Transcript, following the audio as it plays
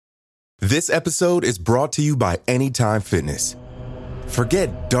This episode is brought to you by Anytime Fitness.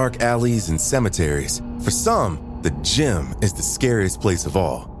 Forget dark alleys and cemeteries. For some, the gym is the scariest place of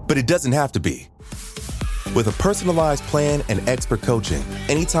all, but it doesn't have to be. With a personalized plan and expert coaching,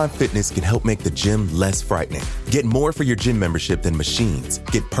 Anytime Fitness can help make the gym less frightening. Get more for your gym membership than machines.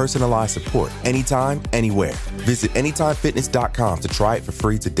 Get personalized support anytime, anywhere. Visit AnytimeFitness.com to try it for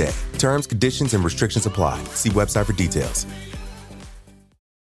free today. Terms, conditions, and restrictions apply. See website for details.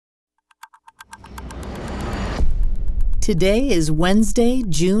 Today is Wednesday,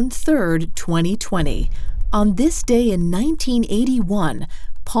 June 3rd, 2020. On this day in 1981,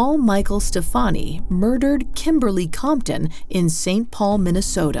 Paul Michael Stefani murdered Kimberly Compton in St. Paul,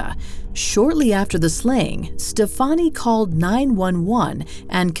 Minnesota. Shortly after the slaying, Stefani called 911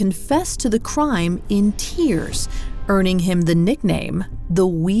 and confessed to the crime in tears, earning him the nickname the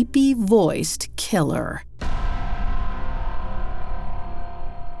Weepy-Voiced Killer.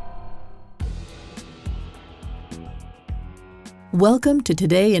 Welcome to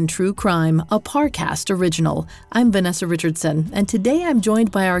Today in True Crime, a Parcast original. I'm Vanessa Richardson, and today I'm joined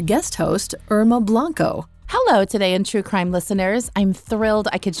by our guest host, Irma Blanco. Hello, Today in True Crime listeners. I'm thrilled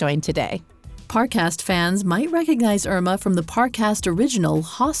I could join today. Parcast fans might recognize Irma from the Parcast original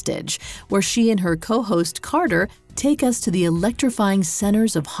Hostage, where she and her co-host Carter take us to the electrifying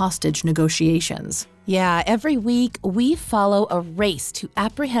centers of hostage negotiations. Yeah, every week we follow a race to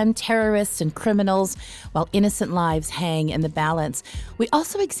apprehend terrorists and criminals while innocent lives hang in the balance. We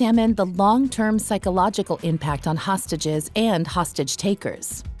also examine the long-term psychological impact on hostages and hostage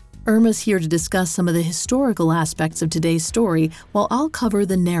takers. Irma's here to discuss some of the historical aspects of today's story, while I'll cover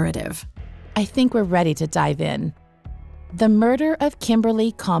the narrative. I think we're ready to dive in. The murder of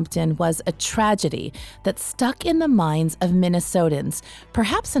Kimberly Compton was a tragedy that stuck in the minds of Minnesotans,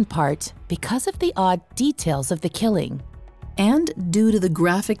 perhaps in part because of the odd details of the killing. And due to the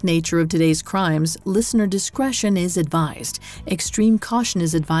graphic nature of today's crimes, listener discretion is advised. Extreme caution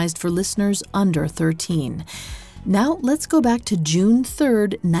is advised for listeners under 13. Now let's go back to June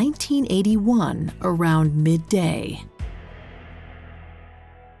 3rd, 1981, around midday.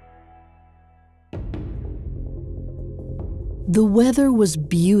 The weather was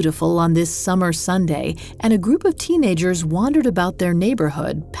beautiful on this summer Sunday, and a group of teenagers wandered about their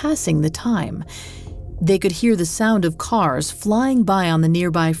neighborhood, passing the time. They could hear the sound of cars flying by on the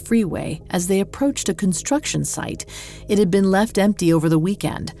nearby freeway as they approached a construction site. It had been left empty over the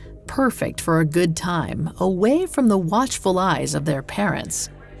weekend, perfect for a good time, away from the watchful eyes of their parents.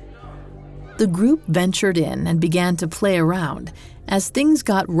 The group ventured in and began to play around. As things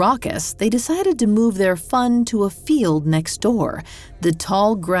got raucous, they decided to move their fun to a field next door, the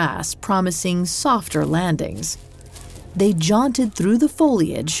tall grass promising softer landings. They jaunted through the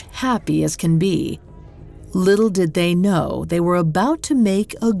foliage, happy as can be. Little did they know they were about to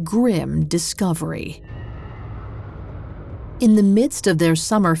make a grim discovery. In the midst of their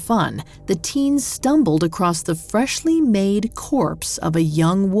summer fun, the teens stumbled across the freshly made corpse of a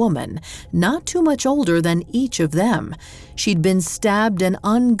young woman, not too much older than each of them. She'd been stabbed an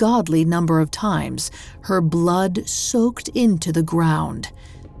ungodly number of times, her blood soaked into the ground.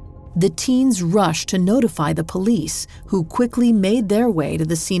 The teens rushed to notify the police, who quickly made their way to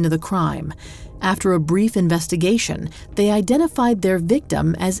the scene of the crime. After a brief investigation, they identified their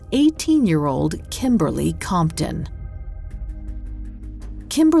victim as 18-year-old Kimberly Compton.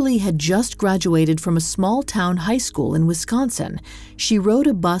 Kimberly had just graduated from a small-town high school in Wisconsin. She rode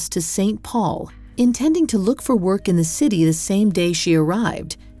a bus to St. Paul, intending to look for work in the city the same day she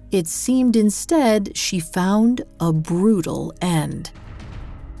arrived. It seemed instead she found a brutal end.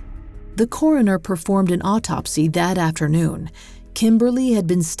 The coroner performed an autopsy that afternoon. Kimberly had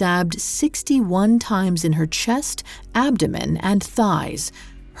been stabbed 61 times in her chest, abdomen, and thighs.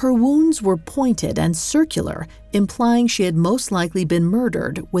 Her wounds were pointed and circular, implying she had most likely been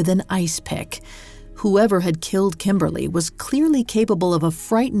murdered with an ice pick. Whoever had killed Kimberly was clearly capable of a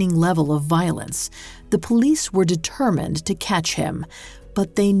frightening level of violence. The police were determined to catch him,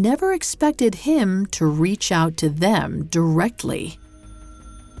 but they never expected him to reach out to them directly.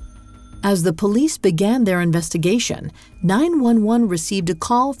 As the police began their investigation, 911 received a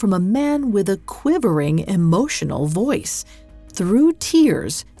call from a man with a quivering, emotional voice. Through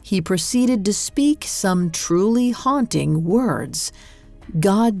tears, he proceeded to speak some truly haunting words.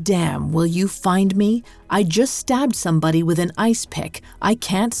 "God damn, will you find me? I just stabbed somebody with an ice pick. I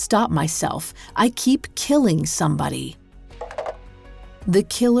can't stop myself. I keep killing somebody." The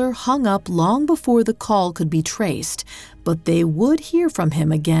killer hung up long before the call could be traced, but they would hear from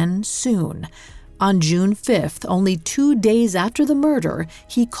him again soon. On June 5th, only 2 days after the murder,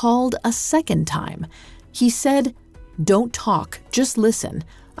 he called a second time. He said, "Don't talk, just listen.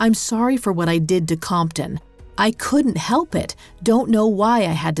 I'm sorry for what I did to Compton. I couldn't help it. Don't know why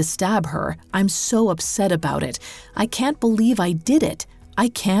I had to stab her. I'm so upset about it. I can't believe I did it. I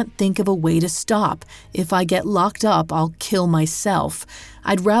can't think of a way to stop. If I get locked up, I'll kill myself.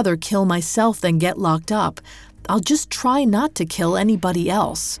 I'd rather kill myself than get locked up. I'll just try not to kill anybody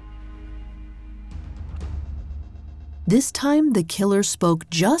else. This time, the killer spoke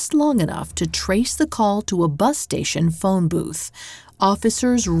just long enough to trace the call to a bus station phone booth.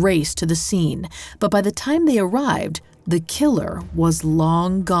 Officers raced to the scene, but by the time they arrived, the killer was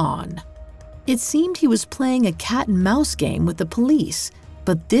long gone. It seemed he was playing a cat-and-mouse game with the police,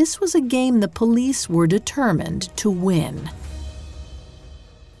 but this was a game the police were determined to win.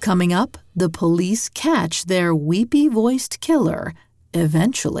 Coming up, the police catch their weepy-voiced killer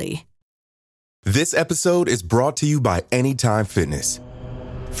eventually. This episode is brought to you by Anytime Fitness.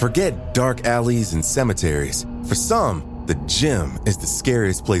 Forget dark alleys and cemeteries. For some, the gym is the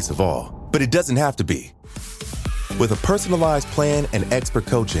scariest place of all, but it doesn't have to be. With a personalized plan and expert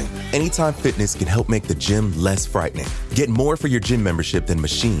coaching, Anytime Fitness can help make the gym less frightening. Get more for your gym membership than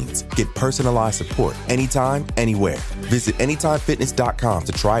machines. Get personalized support anytime, anywhere. Visit AnytimeFitness.com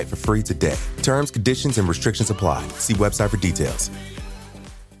to try it for free today. Terms, conditions, and restrictions apply. See website for details.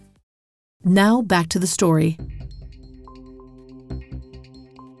 Now back to the story.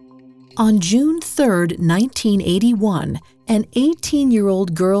 On June 3, 1981, an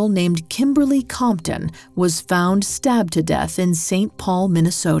 18-year-old girl named Kimberly Compton was found stabbed to death in St. Paul,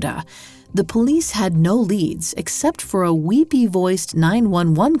 Minnesota. The police had no leads except for a weepy-voiced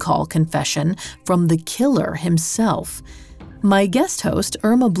 911 call confession from the killer himself. My guest host,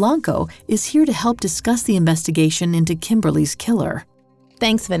 Irma Blanco, is here to help discuss the investigation into Kimberly's killer.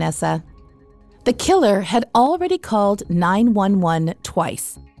 Thanks, Vanessa. The killer had already called 911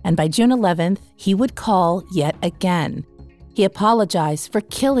 twice, and by June 11th, he would call yet again. He apologized for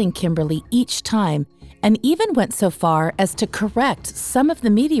killing Kimberly each time and even went so far as to correct some of the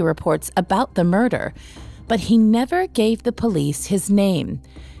media reports about the murder, but he never gave the police his name.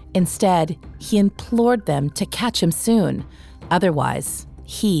 Instead, he implored them to catch him soon. Otherwise,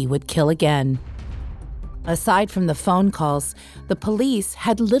 he would kill again. Aside from the phone calls, the police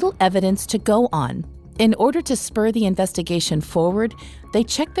had little evidence to go on. In order to spur the investigation forward, they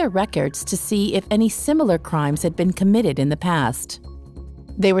checked their records to see if any similar crimes had been committed in the past.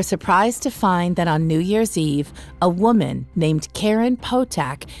 They were surprised to find that on New Year's Eve, a woman named Karen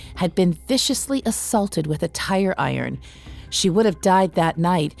Potak had been viciously assaulted with a tire iron. She would have died that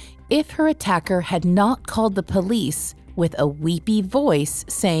night if her attacker had not called the police with a weepy voice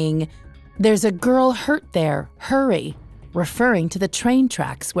saying, "There's a girl hurt there, hurry," referring to the train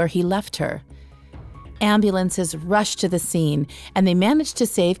tracks where he left her. Ambulances rushed to the scene, and they managed to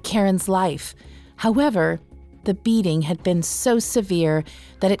save Karen's life. However, the beating had been so severe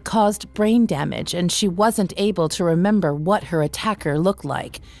that it caused brain damage, and she wasn't able to remember what her attacker looked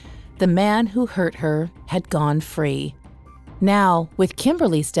like. The man who hurt her had gone free. Now, with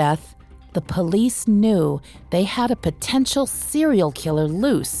Kimberly's death, the police knew they had a potential serial killer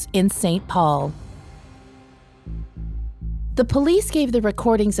loose in St. Paul. The police gave the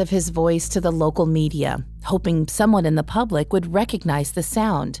recordings of his voice to the local media, hoping someone in the public would recognize the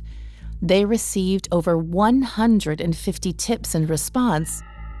sound. They received over 150 tips in response,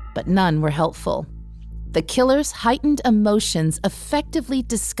 but none were helpful. The killer's heightened emotions effectively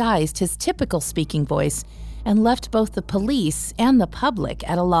disguised his typical speaking voice and left both the police and the public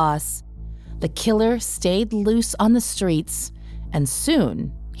at a loss. The killer stayed loose on the streets, and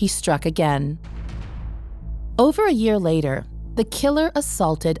soon he struck again. Over a year later, the killer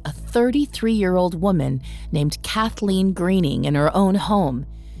assaulted a 33-year-old woman named Kathleen Greening in her own home.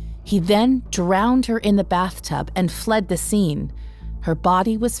 He then drowned her in the bathtub and fled the scene. Her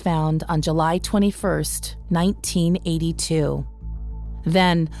body was found on July 21st, 1982.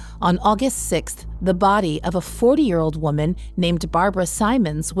 Then, on August 6th, the body of a 40-year-old woman named Barbara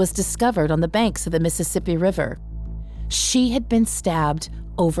Simons was discovered on the banks of the Mississippi River. She had been stabbed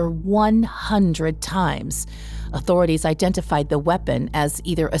over 100 times. Authorities identified the weapon as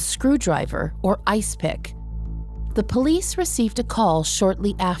either a screwdriver or ice pick. The police received a call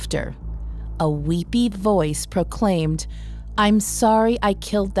shortly after. A weepy voice proclaimed, "I'm sorry I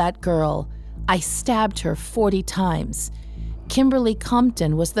killed that girl. I stabbed her 40 times. Kimberly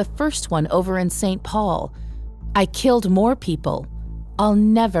Compton was the first one over in St. Paul. I killed more people. I'll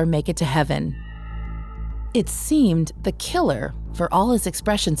never make it to heaven." It seemed the killer, for all his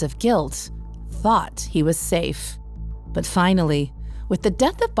expressions of guilt, thought he was safe. But finally, with the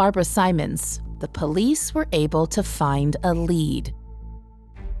death of Barbara Simons, the police were able to find a lead.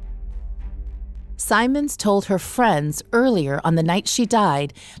 Simons told her friends earlier on the night she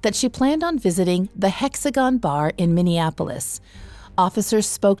died that she planned on visiting the Hexagon Bar in Minneapolis. Officers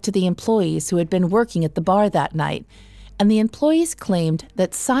spoke to the employees who had been working at the bar that night, and the employees claimed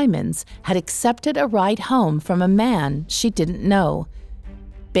that Simons had accepted a ride home from a man she didn't know.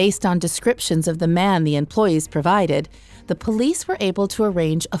 Based on descriptions of the man the employees provided, the police were able to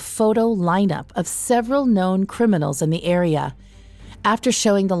arrange a photo lineup of several known criminals in the area. After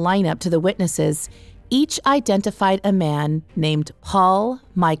showing the lineup to the witnesses, each identified a man named Paul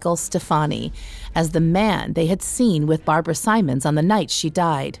Michael Stefani as the man they had seen with Barbara Simons on the night she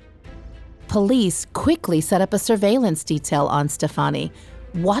died. Police quickly set up a surveillance detail on Stefani,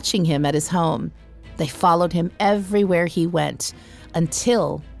 watching him at his home. They followed him everywhere he went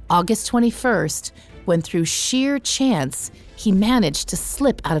until August 21st, when through sheer chance, he managed to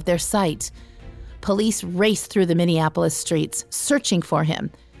slip out of their sight. Police raced through the Minneapolis streets, searching for him,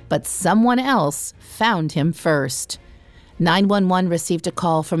 but someone else found him first. 911 received a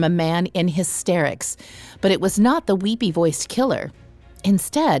call from a man in hysterics, but it was not the Weepy-Voiced killer.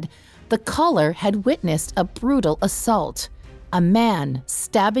 Instead, the caller had witnessed a brutal assault, a man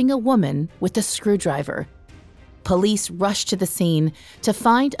stabbing a woman with a screwdriver. Police rushed to the scene to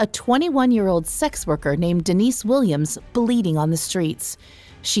find a 21-year-old sex worker named Denise Williams bleeding on the streets.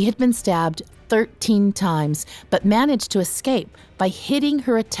 She had been stabbed 13 times, but managed to escape by hitting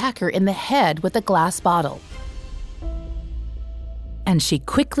her attacker in the head with a glass bottle. And she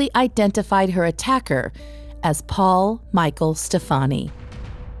quickly identified her attacker as Paul Michael Stefani.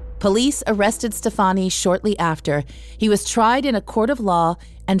 Police arrested Stefani shortly after. He was tried in a court of law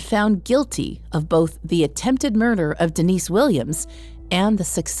and found guilty of both the attempted murder of Denise Williams and the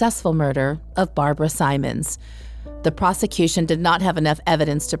successful murder of Barbara Simons. The prosecution did not have enough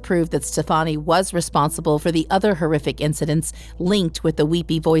evidence to prove that Stefani was responsible for the other horrific incidents linked with the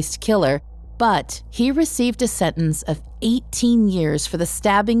Weepy-Voiced killer, but he received a sentence of 18 years for the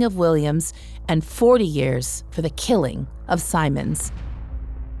stabbing of Williams and 40 years for the killing of Simons.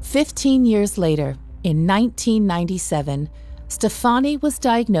 15 years later, in 1997, Stefani was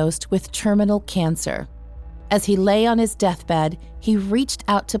diagnosed with terminal cancer. As he lay on his deathbed, he reached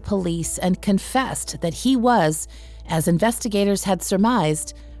out to police and confessed that he was, as investigators had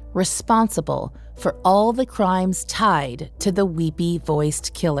surmised, responsible for all the crimes tied to the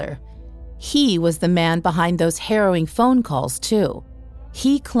Weepy-Voiced killer. He was the man behind those harrowing phone calls, too.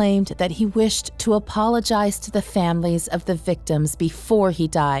 He claimed that he wished to apologize to the families of the victims before he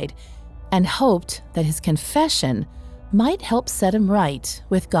died and hoped that his confession might help set him right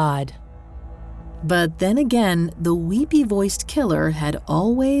with God. But then again, the Weepy-Voiced killer had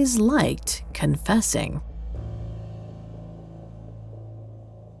always liked confessing.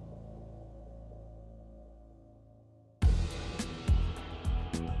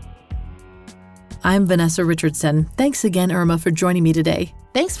 I'm Vanessa Richardson. Thanks again, Irma, for joining me today.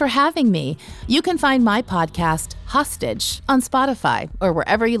 Thanks for having me. You can find my podcast, Hostage, on Spotify or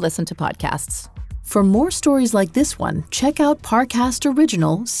wherever you listen to podcasts. For more stories like this one, check out Parcast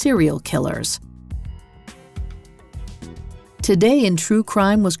Original Serial Killers. Today in True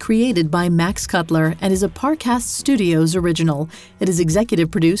Crime was created by Max Cutler and is a Parcast Studios original. It is executive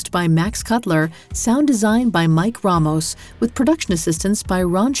produced by Max Cutler, sound designed by Mike Ramos, with production assistance by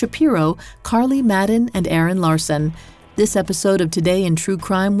Ron Shapiro, Carly Madden, and Aaron Larson. This episode of Today in True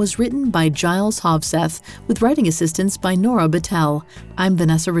Crime was written by Giles Hovseth, with writing assistance by Nora Battelle. I'm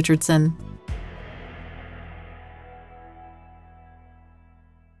Vanessa Richardson.